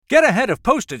Get ahead of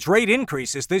postage rate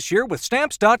increases this year with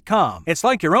Stamps.com. It's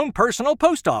like your own personal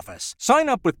post office. Sign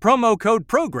up with promo code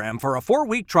PROGRAM for a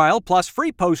 4-week trial plus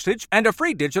free postage and a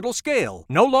free digital scale.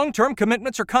 No long-term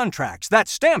commitments or contracts.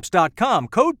 That's Stamps.com,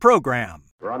 code PROGRAM.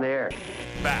 We're on the air.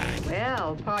 Back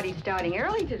Well, party's starting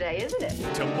early today, isn't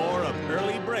it? to more of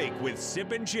Early Break with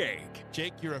Sip and Jake.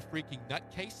 Jake, you're a freaking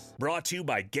nutcase. Brought to you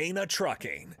by Gaina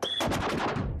Trucking.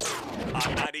 On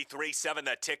 93.7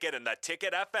 The Ticket and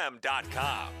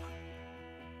theticketfm.com.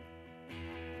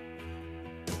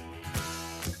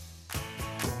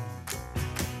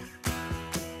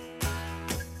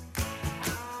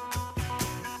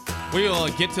 We will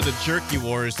get to the Jerky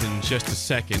Wars in just a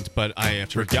second, but I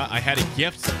forgot I had a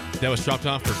gift that was dropped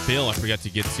off for Bill I forgot to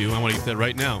get to. I want to get to that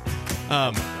right now.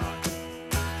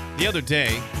 The other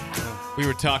day, we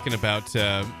were talking about,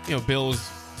 Bill's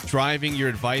driving, your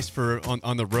advice for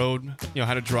on the road,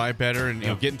 how to drive better and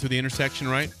getting through the intersection,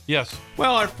 right? Yes.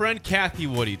 Well, our friend Kathy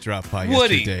Woody dropped by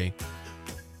Woody. yesterday.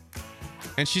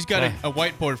 And she's got a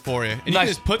whiteboard for you. And you Nice. can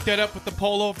just put that up with the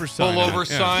pullover sign. Pull over on it.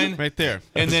 Yeah, sign. right there.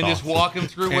 And then just walk him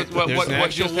through what There's an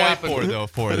just actual happened. whiteboard, though,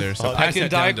 for there. So I pass can that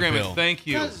down to diagram Bill. it. Thank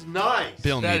you. That's nice.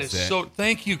 Bill That needs is that. so.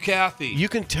 Thank you, Kathy. You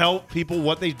can tell people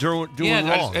what they're doing I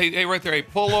wrong. just, hey, right there. Hey,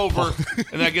 pull over,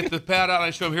 and I get the pad out. And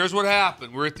I show him. Here's what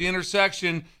happened. We're at the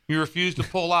intersection. You refused to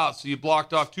pull out, so you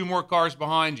blocked off 2 more cars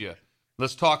behind you.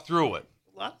 Let's talk through it.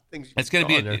 A lot of things. It's going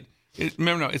to be.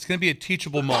 Remember, it's going to be a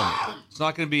teachable moment. It's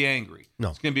not going to be angry. No.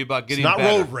 It's going to be about getting not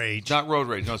better. road rage. It's not road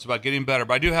rage. No, it's about getting better.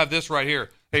 But I do have this right here.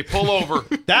 Hey, pull over.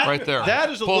 That right there. That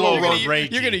is a pull little over. road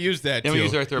rage. You're going to use that, Yeah, too. we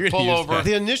use it right there. You're gonna Pull use over. that.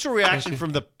 The initial reaction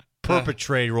from the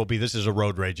perpetrator will be, "This is a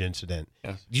road rage incident."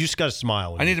 Yes. You just got to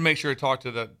smile. I need to make sure to talk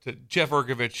to Jeff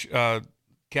Ergovich,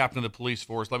 captain of the police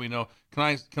force. Let me know.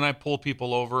 Can I pull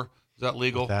people over? Is that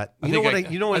legal? That. I You think know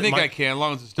what? You know what? I think I can, as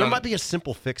long as it's There done. might be a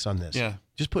simple fix on this. Yeah.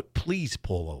 Just put "please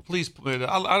pull over." Please, I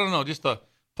don't know, just a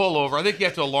pull over. I think you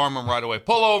have to alarm them right away.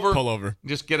 Pull over. Pull over.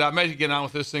 Just get out. Imagine getting out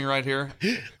with this thing right here.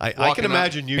 I Walking can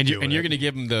imagine you And doing you're it. going to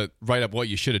give him the write-up what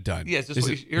you should have done. Yes,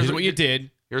 Here's what you did.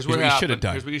 Here's what you happened. should have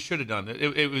done. Here's what you should have done.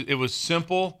 It was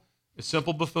simple. It's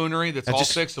simple buffoonery that's all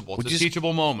just- fixable. would It's a you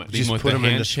teachable moment. Leave him Just with put the him in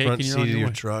the handshake front and you're seat on of your your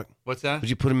way. truck. What's that? Would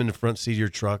you put him in the front seat of your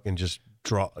truck and just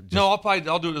draw? No,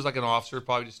 I'll do it as like an officer,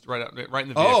 probably just right in the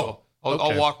vehicle. Oh, I'll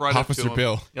okay. walk right Officer up to him.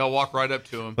 Bill. Yeah, I'll walk right up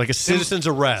to him. like a citizen's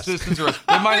arrest. Citizens arrest.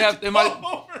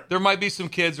 There might be some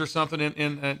kids or something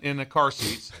in the car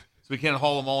seats, so we can't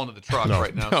haul them all into the truck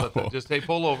right now. no. So just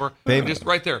pull over. Baby. Just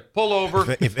right there. Pull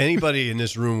over. If anybody in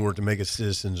this room were to make a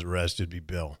citizen's arrest, it'd be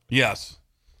Bill. Yes.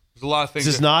 There's a lot of things.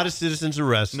 This is not a citizen's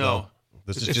arrest. No. though.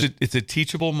 This is just. It's a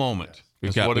teachable moment. We've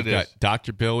That's got, what we've it got is.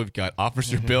 Dr. Bill. We've got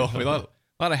Officer Bill. We got a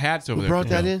lot of hats over Who there. brought for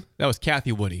that Bill. in? That was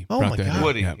Kathy Woody. Oh, brought my that God. in.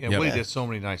 Woody. Yep, Yeah, yep. Woody did so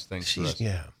many nice things for us.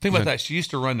 Yeah, Think about that. She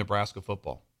used to run Nebraska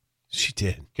football. she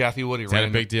did. Kathy Woody Is that ran.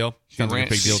 a big deal? She Sounds like ran- a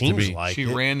big deal to Seems me. like She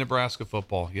it. ran Nebraska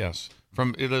football. Yes,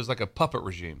 it was like a puppet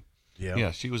regime. Yeah.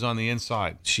 Yeah, she was on the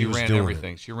inside. She was ran doing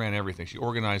everything. She ran everything. She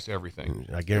organized everything.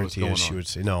 I guarantee you, going she on. would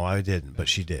say, "No, I didn't," but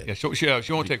she did. Yeah,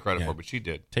 she won't take credit for it, but she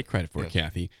did. Take credit for Yes. it,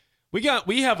 Kathy.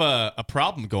 We have a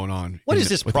problem going on. What in is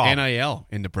this with problem? NIL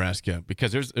in Nebraska?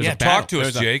 Because there's Yeah, a battle. talk to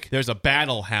us, Jake. There's a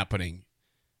battle happening.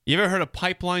 You ever heard of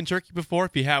pipeline jerky before?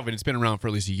 If you haven't, it's been around for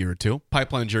at least a year or two.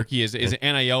 Pipeline jerky is an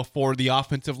NIL for the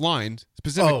offensive line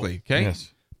specifically. Okay,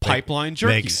 Yes. pipeline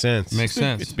jerky Makes sense. Makes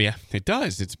sense. It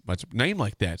does. It's named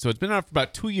like that. So it's been out for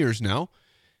about 2 years now.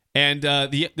 And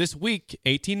this week,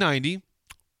 1890,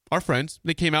 our friends,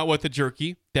 they came out with a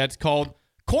jerky that's called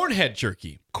cornhead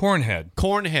jerky.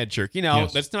 Cornhead jerky. Now,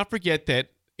 Yes. let's not forget that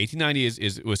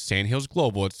 1890 was Sandhills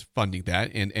Global. It's funding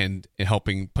that and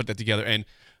helping put that together. And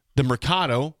the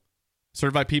Mercado,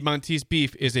 certified Piedmontese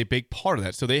beef, is a big part of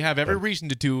that. So they have every reason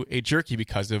to do a jerky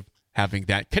because of having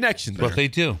that connection there. What they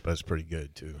do. But it's pretty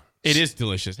good too. It is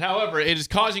delicious. However, it is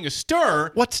causing a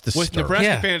stir. What's the with stir? Nebraska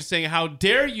Yeah. fans saying, "How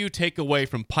dare you take away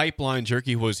from Pipeline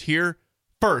Jerky, who was here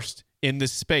first in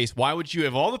this space? Why would you,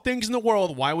 of all the things in the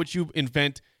world, why would you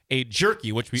invent a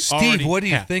jerky, which we already Steve, what do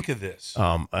you have?" think of this?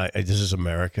 This is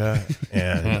America,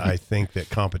 and I think that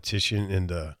competition in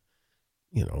the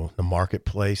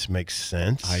marketplace makes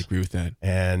sense. I agree with that.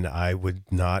 And I would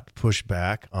not push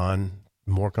back on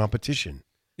more competition.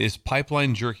 Is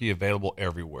pipeline jerky available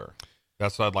everywhere?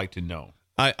 That's what I'd like to know.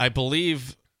 I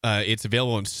believe it's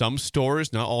available in some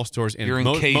stores, not all stores. And You're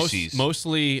in Casey's.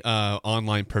 mostly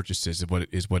online purchases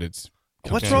is what it's.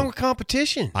 What's wrong with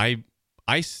competition? I'm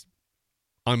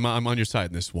on your side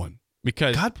in this one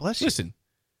because God bless you. Listen,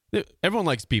 everyone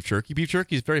likes beef jerky. Beef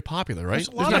jerky is very popular, right? There's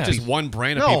a lot There's of not just beef. one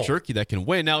brand of No. beef jerky that can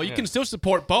win. Now you can still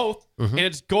support both, and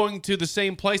it's going to the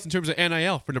same place in terms of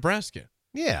NIL for Nebraska.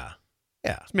 Yeah.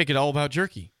 Let's make it all about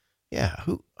jerky. Yeah.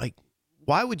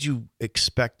 Why would you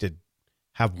expect to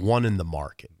have one in the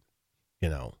market?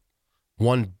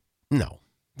 One. No,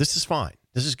 this is fine.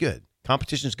 This is good.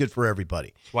 Competition is good for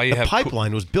everybody. The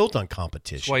pipeline was built on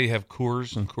competition. That's why you have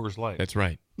Coors and Coors Light. That's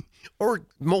right. Or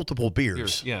multiple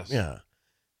beers. Yes. Yeah.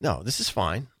 No, this is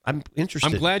fine. I'm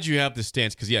interested. I'm glad you have the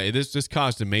stance because this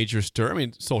caused a major stir. I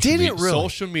mean, social Did media, it really?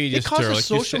 social media It stir. caused a like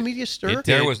social media stir?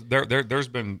 There's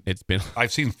been. It's been.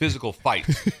 I've seen physical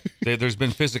fights. There's been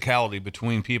physicality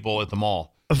between people at the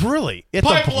mall. Really?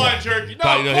 Pipeline jerky. No,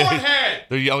 cornhead.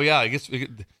 Oh yeah, I guess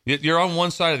you're on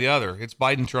one side or the other. It's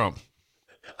Biden Trump.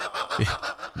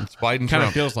 It's Biden Trump. Kind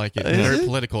of feels like it. Very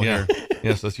political here.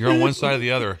 Yes, you're on one side or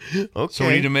the other. Okay. So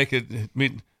we need to make it.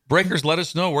 Breakers, let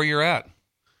us know where you're at.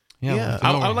 Yeah.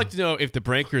 I would like to know if the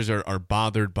Breakers are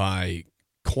bothered by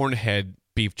cornhead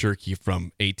beef jerky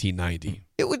from 1890.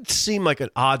 It would seem like an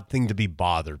odd thing to be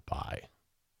bothered by.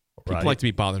 People like to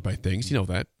be bothered by things. You know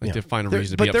that. Like to find a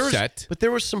reason but to be upset. But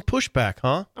there was some pushback,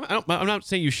 huh? I'm not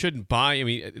saying you shouldn't buy. I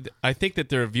mean, I think that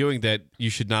they're viewing that you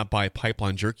should not buy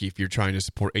pipeline jerky if you're trying to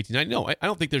support 1890. No, I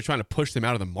don't think they're trying to push them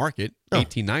out of the market. No.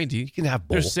 1890. You can have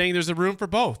both. They're saying there's a room for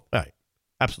both. Right.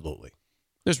 Absolutely.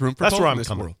 There's room for That's both where in I'm this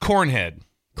coming. world. Cornhead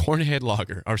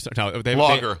lager.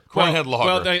 Cornhead lager.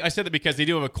 Well, I said that because they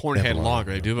do have a cornhead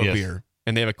lager. They do have a beer.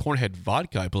 And they have a cornhead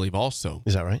vodka, I believe, also.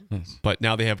 Is that right? Yes. But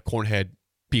now they have cornhead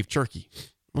beef jerky. I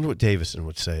wonder what Davison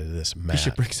would say to this, Matt. We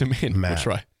should bring some in. Matt.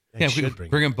 We'll try. Yeah, we could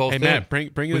bring them both in. Matt,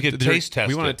 bring we could taste test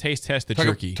We want it. to taste test the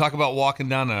jerky. Talk about walking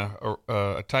down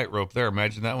a tightrope there.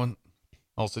 Imagine that one.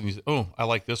 All of a sudden you say, oh, I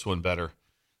like this one better.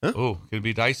 Huh? Oh, could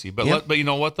be dicey. But Yeah. but you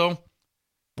know what, though?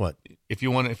 What? If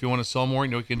you want to sell more,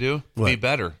 you know what you can do? What? Be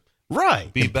better.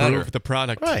 Right. Be better. Improve the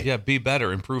product. Right. Yeah, be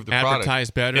better. Improve the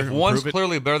Advertise product. better. If one's improve it.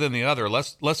 clearly better than the other,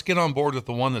 let's get on board with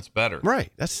the one that's better.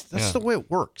 Right. That's the way it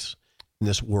works in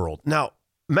this world. Now,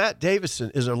 Matt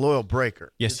Davison is a loyal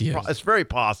breaker. Yes, he is. It's very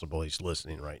possible he's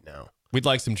listening right now. We'd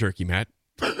like some jerky, Matt.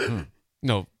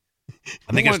 No.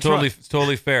 I think it's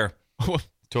totally fair.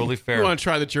 Totally fair. You want to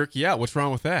try the jerky out? What's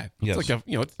wrong with that? Yes. It's like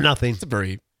it's Nothing. It's a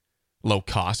very low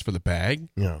cost for the bag.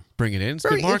 Yeah. Bring it in. It's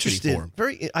Very good marketing interesting. for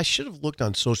him. I should have looked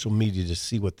on social media to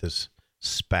see what this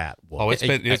spat was. Oh,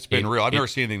 it's been real. I've never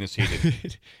seen anything this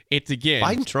heated. It's again.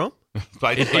 Biden Trump?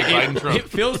 Biden Trump. It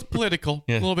feels political.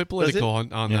 Yeah. A little bit political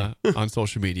on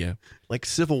social media. Like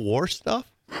Civil War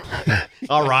stuff?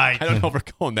 All right. I don't know if we're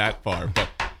going that far, but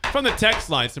from the text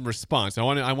line, some response. I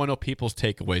want to know people's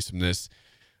takeaways from this.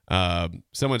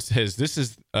 Someone says this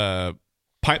is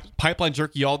pipeline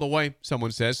jerky all the way.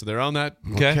 Someone says so. They're on that.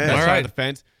 Okay. That All side right. of the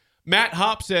fence. Matt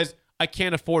Hop says I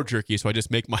can't afford jerky, so I just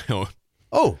make my own.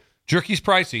 Oh, Jerky's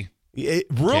pricey. it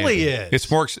really is. It's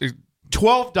more.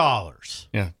 $12.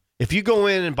 Yeah. If you go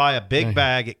in and buy a big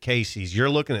bag at Casey's, you're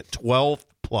looking at 12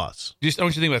 plus. Just I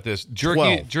want you to think about this.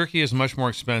 12. Jerky is much more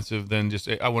expensive than just.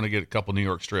 I want to get a couple New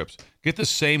York strips. Get the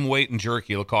same weight in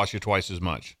jerky. It'll cost you twice as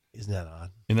much. Isn't that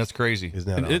odd? And that's crazy. Isn't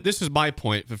that And odd? this is my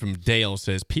point from Dale.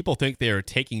 Says people think they are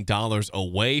taking dollars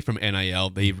away from NIL.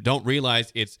 They don't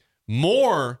realize it's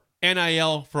more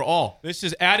NIL for all. This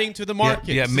is adding to the market.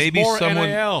 Yeah, This is maybe more someone.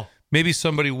 NIL. Maybe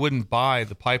somebody wouldn't buy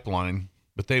the pipeline,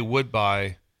 but they would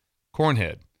buy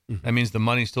cornhead. That means the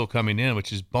money's still coming in,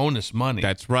 which is bonus money.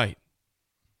 That's right.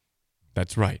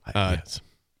 That's right. Yes.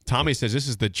 Tommy says this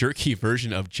is the jerky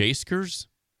version of Jaskers.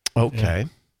 Okay.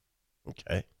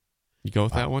 Okay. You go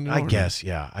with that one? I or- guess,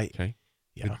 yeah. Okay.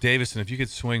 Yeah. Davison, if you could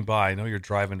swing by, I know you're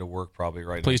driving to work probably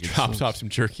right Please now. You drop could off some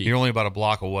jerky. You're only about a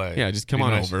block away. Yeah, just come Be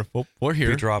on nice. over. We're If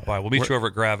here. you drop by. We'll meet you over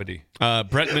at Gravity.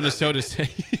 Brett, Minnesota says,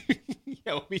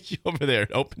 yeah, we'll meet you over there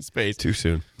at open space. Too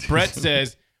soon. Brett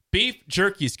says, beef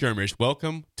jerky skirmish.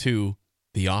 Welcome to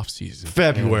the off season.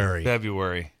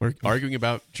 February. We're arguing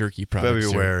about jerky products.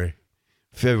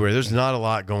 February. There's not a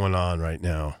lot going on right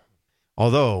now.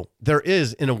 Although there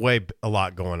is, in a way, a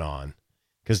lot going on.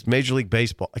 Because Major League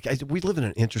Baseball, we live in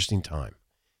an interesting time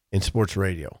in sports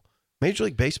radio. Major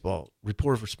League Baseball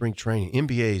reported for spring training.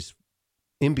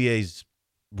 NBA's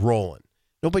rolling.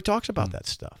 Nobody talks about that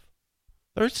stuff.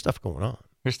 There's stuff going on.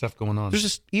 There's stuff going on. There's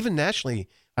just, even nationally,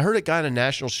 I heard a guy on a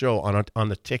national show on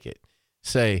the ticket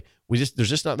say, there's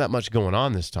just not that much going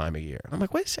on this time of year. I'm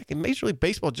like, wait a second, Major League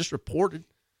Baseball just reported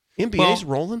NBA's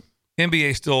rolling?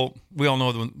 NBA still, we all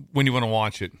know when you want to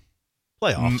watch it.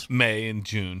 Playoffs. May and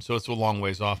June, so it's a long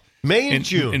ways off. May and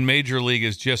June. And Major League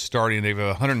is just starting. They have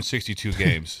 162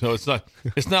 games, so it's not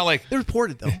like They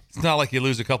reported, though. it's not like you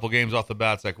lose a couple games off the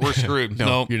bat. It's like we're screwed.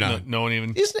 No, you're not. No one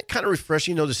even. Isn't it kind of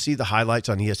refreshing, though, to see the highlights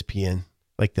on ESPN,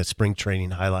 like the spring training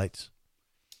highlights?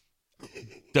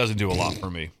 Doesn't do a lot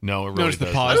for me. No, it really Notice the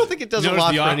doesn't. I don't think it does a Notice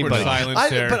lot the for awkward anybody. silence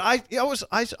there. But I was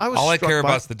All I struck care by-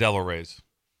 about is the Devil Rays.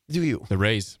 Do you? The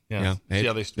Rays. Yeah. They, See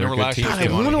how they they're a remember good last team. year? God, I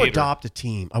Came on want a to heater. adopt a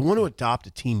team. I want to adopt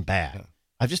a team back. Yeah.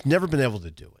 I've just never been able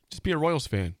to do it. Just be a Royals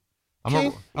fan. I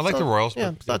like the Royals. Yeah,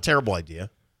 but- it's not a terrible idea.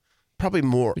 Probably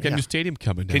more. We got a new stadium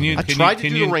coming down. Can you- I tried to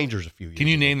do the Rangers a few years Can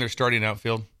you ago. name their starting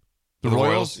outfield? The For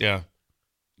Royals? Yeah.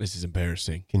 This is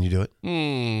embarrassing. Can you do it?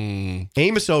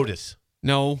 Amos Otis,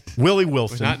 No, Willie it's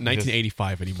Wilson. not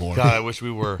 1985 anymore. God, I wish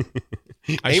we were.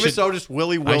 Amos Otis,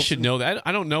 Willie Wilson. I should know that.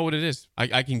 I don't know what it is.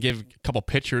 I can give a couple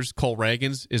pitchers. Cole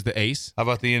Reagans is the ace. How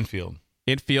about the infield?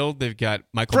 Infield, they've got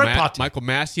Michael Brett Patek. Michael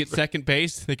Massey at second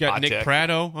base. They got Nick Patek.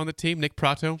 Prato on the team. Nick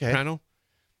Prato. Okay. Prato.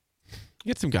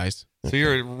 Get some guys. So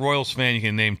you're a Royals fan. You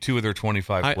can name 2 of their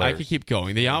 25 I players. could keep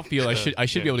going. The outfield, I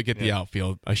should be able to get the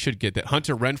outfield. I should get that.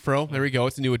 Hunter Renfroe. There we go.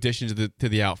 It's a new addition to the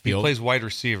He outfield. plays wide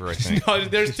receiver, I think. No,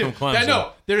 there's He's two. from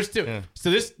Clemson. There's two. Yeah.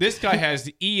 So this guy has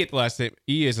the E at the last name.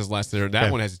 E is his last name. That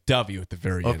Okay. one has W at the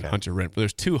very end. Okay. Hunter Renfroe.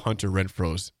 There's 2 Hunter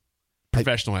Renfroes.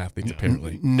 Professional athletes,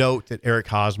 apparently. Note that Eric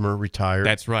Hosmer retired.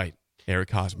 That's right. Eric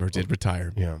Hosmer did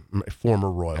retire. yeah, former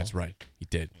Royal. That's right. He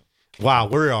did. Wow,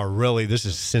 we are really. This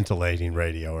is scintillating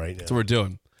radio right now. That's what we're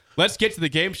doing. Let's get to the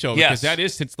game show Yes. because that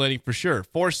is scintillating for sure.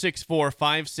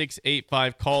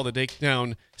 464-5685. Call to take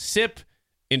down Sip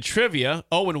in trivia.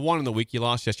 0-1 in the week. You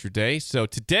lost yesterday. So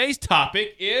today's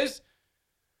topic is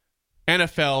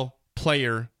NFL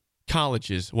player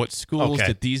colleges. What schools Okay.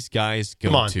 did these guys go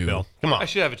Come on, to? Bill. Come on. I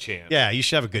should have a chance. Yeah, you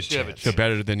should have a good Should have a chance. So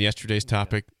better than yesterday's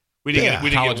topic. We didn't, Yeah. get, we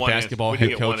didn't College get one basketball answer. We head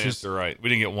didn't get one coaches. answer right. We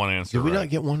didn't get one answer Did we right. not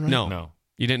get one right? No. No.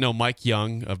 You didn't know Mike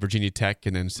Young of Virginia Tech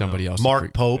and then somebody else.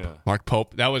 Mark Pope. Yeah. Mark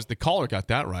Pope. That was the caller got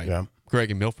that right. Yeah.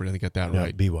 Greg and Milford, I think, got that Yeah,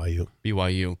 right. BYU.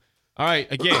 BYU. All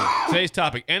right, again, today's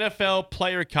topic, NFL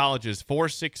player colleges,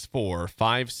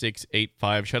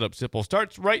 464-5685. Shut Up Sipple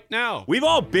starts right now. We've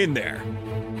all been there.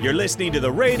 You're listening to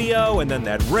the radio, and then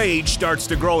that rage starts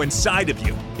to grow inside of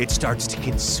you. It starts to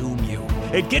consume you.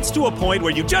 It gets to a point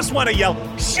where you just want to yell,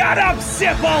 "Shut up,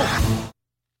 Sipple!"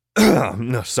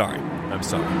 No, sorry. I'm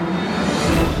sorry.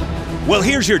 Well,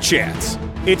 here's your chance.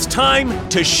 It's time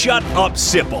to shut up,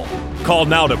 Sipple. Call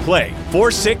now to play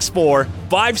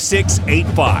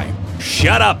 464-5685.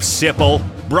 Shut up, Sipple.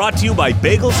 Brought to you by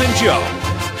Bagels Joe.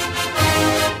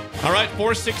 All right,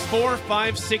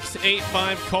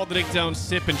 464-5685. Call the Dick Down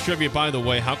Sip and Trivia. By the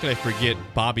way, how could I forget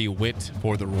Bobby Witt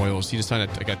for the Royals? He just signed a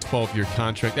 12-year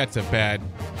contract. That's a bad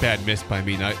miss by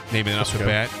me not naming it off the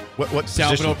bat. What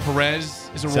Salvador position?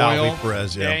 Perez is a Salvi Royal.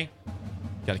 Perez, yeah. Okay.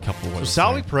 Got a couple of So Royals.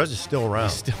 Salvi Perez is still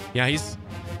around.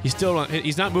 He's still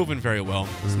he's not moving very well.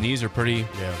 His knees are pretty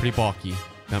bulky.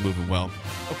 Not moving well.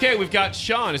 Okay, we've got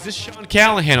Sean. Is this Sean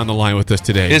Callahan on the line with us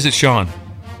today? Is it Sean?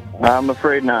 I'm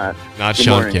afraid not. Not Good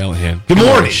Sean morning. Callahan. Good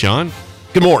morning. Sean.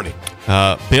 Good morning.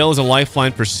 Bill is a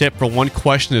lifeline for SIP for one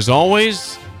question as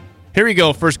always. Here we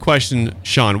go. First question,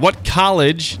 Sean. What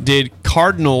college did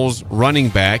Cardinals running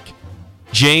back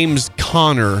James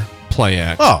Conner play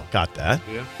at? Oh, got that.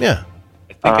 Yeah. Yeah.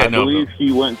 I I believe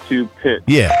he went to Pitt.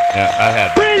 Yeah. Yeah, I had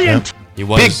that. Brilliant! He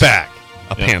was Big back.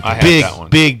 a Yeah, Panther. I had Big, that one.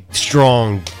 big,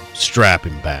 strong,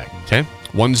 strapping back. Okay.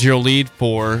 1-0 lead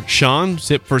for Sean.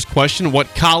 SIP first question. What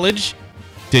college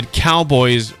did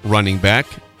Cowboys running back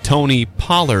Tony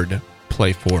Pollard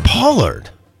play for?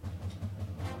 Pollard.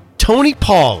 Tony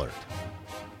Pollard.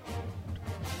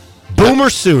 Boomer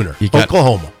Sooner. You got-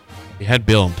 Oklahoma. He had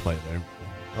Bill in play there.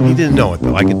 He didn't know it,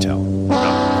 though. I could tell.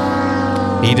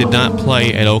 He did not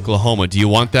play at Oklahoma. Do you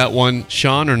want that one,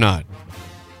 Sean, or not?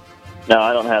 No,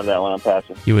 I don't have that one. I'm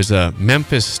passing. He was a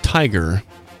Memphis Tiger.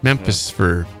 Memphis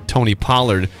for Tony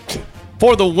Pollard.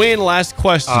 For the win, last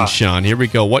question, Sean. Here we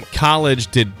go. What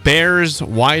college did Bears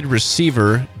wide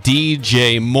receiver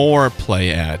DJ Moore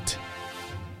play at?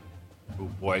 Oh,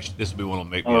 boy, this would be one that'll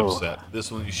make me upset.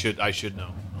 This one I should know.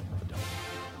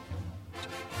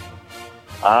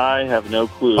 I have no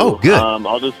clue. Oh, good.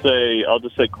 I'll just say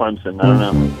Clemson. I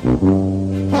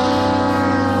don't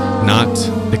know. Not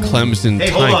the Clemson Hey,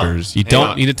 hold on. Tigers. You Hang don't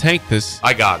on. need to take this.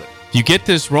 I got it. You get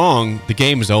this wrong, the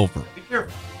game is over. Be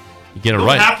careful. You get it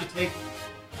right. You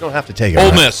don't have to take it. Ole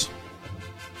right. Miss.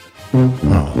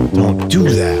 Oh, don't do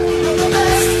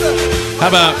that. How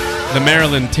about the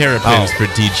Maryland Terrapins Oh. for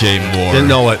DJ Moore? Didn't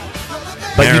know it.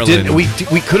 But Maryland. you didn't.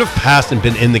 We could have passed and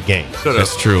been in the game.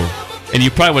 That's true. And you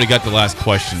probably would have got the last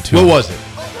question, too. What was it?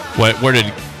 Where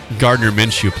did Gardner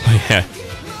Minshew play at?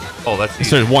 Oh, that's easy.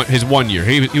 So his 1 year.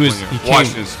 He was 1 year. he came-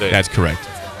 Washington State. That's correct.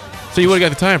 So you would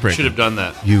have got the tiebreaker. Should have done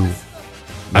that. I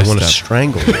want to Messed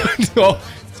strangle you. Oh,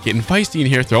 it's getting feisty in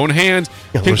here. Throwing hands.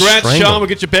 Yeah, we're Congrats, strangled. Sean. We'll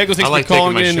get your bagels. Thanks I like for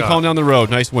calling taking my in and shot. calling down the road.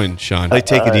 Nice win, Sean. Play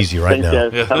take it easy right Thanks, now.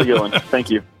 guys. Have a good one. Thank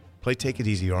you. Play take it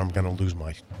easy, or I'm going to lose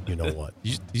my. You know what?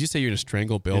 Did you say you're going to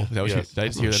strangle Bill? Is that what Yes. did I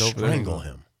just I'm hear gonna that over there? strangle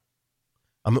him.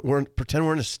 Pretend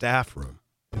we're in a staff room.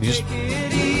 Take it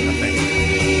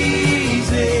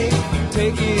easy.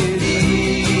 Take it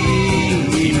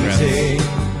easy.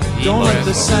 Don't let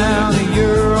the sound of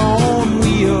your own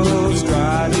wheels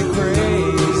drive you crazy.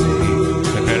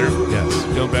 Is that better? Yes.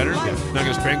 Feel better? Yeah. Not going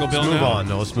to strangle Bill Let's move now? on.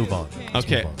 No, let's move on.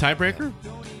 Okay, tiebreaker?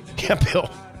 Yeah, Bill.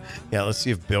 Yeah, let's see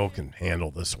if Bill can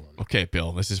handle this one. Okay,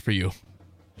 Bill, this is for you.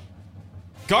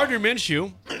 Gardner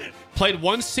Minshew played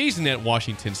one season at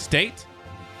Washington State.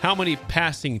 How many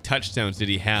passing touchdowns did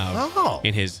he have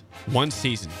in his one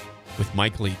season with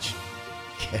Mike Leach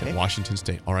at Washington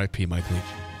State? R.I.P. Mike Leach.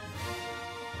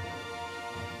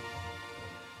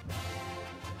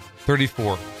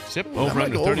 34. Sip I'm over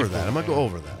going to under go 34. over that. I'm going to go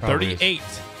over that.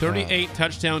 38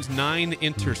 touchdowns, 9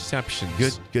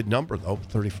 interceptions. Good number, though.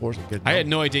 34 is a good number. I had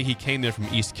no idea he came there from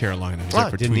East Carolina. He was there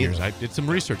for 2 years. I did some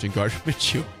research in Gardner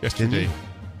Minshew yesterday.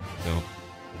 So,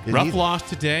 rough loss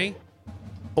today.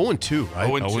 0-2, right?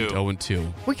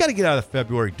 0-2. We got to get out of the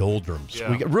February doldrums.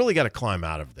 Yeah. We really got to climb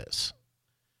out of this.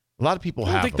 A lot of people I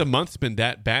have don't think them. the month's been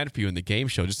that bad for you in the game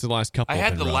show. Just the last couple. I have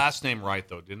had been the rough. last name right,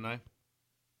 though, didn't I?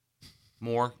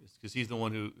 Moore, because he's the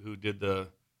one who did the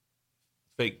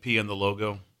fake P on the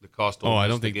logo that cost I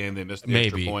don't the think game. They missed the maybe.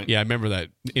 extra point. Yeah, I remember that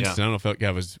incident. I don't know if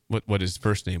that was what his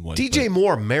first name was. DJ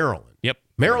Moore, Maryland. Yep.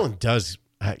 Maryland does,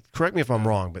 correct me if I'm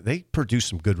wrong, but they produce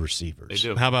some good receivers. They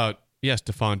do. How about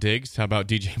Stephon Diggs? How about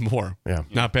DJ Moore? Yeah.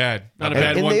 Not bad. Not a And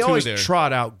bad they 1-2 always there.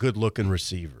 trot out good-looking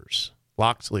receivers.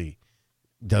 Loxley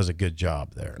does a good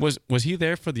job there. Was he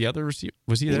there for the other receiver?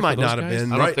 Was he He there might for those not have guys?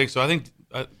 been. I Right. don't think so. I think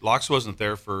Locks wasn't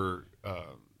there for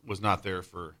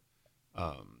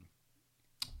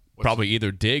Probably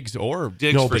either Diggs or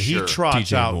Diggs No, for but sure. he trots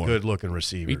DJ out Moore. good-looking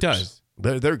receivers. He does.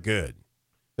 They're good.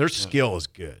 Their skill is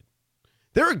good.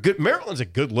 Maryland's a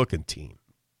good-looking team.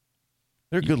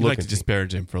 They're a You good-looking like to team.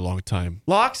 disparage him for a long time.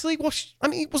 Loxley, well,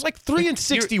 he was like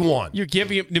 3-61. You're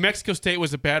giving him New Mexico State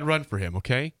was a bad run for him,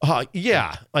 okay?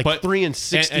 Yeah, like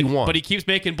 3-61. But he keeps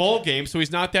making bowl games, so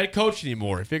he's not that coach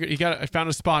anymore. I found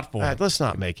a spot for him. Let's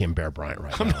not make him Bear Bryant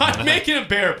right I'm now. not making him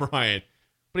Bear Bryant,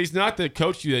 but he's not the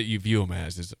coach that you view him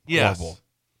as. Is Yes. horrible.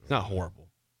 It's not horrible.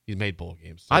 He's made bowl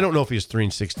games. I don't know if he was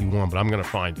 3-61, but I'm going to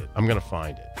find it.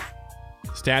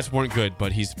 Stats weren't good,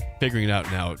 but he's figuring it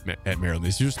out now at Maryland.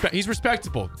 He's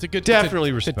respectable. It's a good, Definitely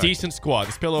it's a respectable. decent squad.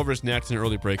 The spillover is next, and an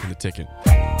early break in the ticket.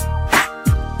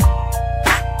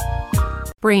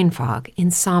 Brain fog,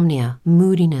 insomnia,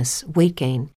 moodiness, weight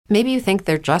gain. Maybe you think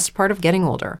they're just part of getting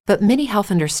older, but MIDI Health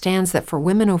understands that for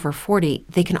women over 40,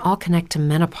 they can all connect to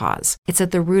menopause. It's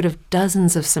at the root of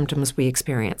dozens of symptoms we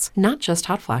experience, not just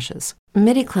hot flashes.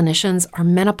 MIDI clinicians are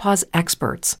menopause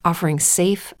experts, offering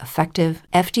safe, effective,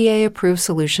 FDA-approved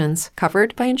solutions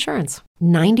covered by insurance.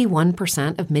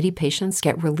 91% of MIDI patients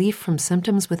get relief from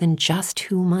symptoms within just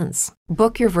 2 months.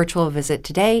 Book your virtual visit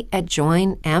today at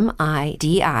joinmidi.com.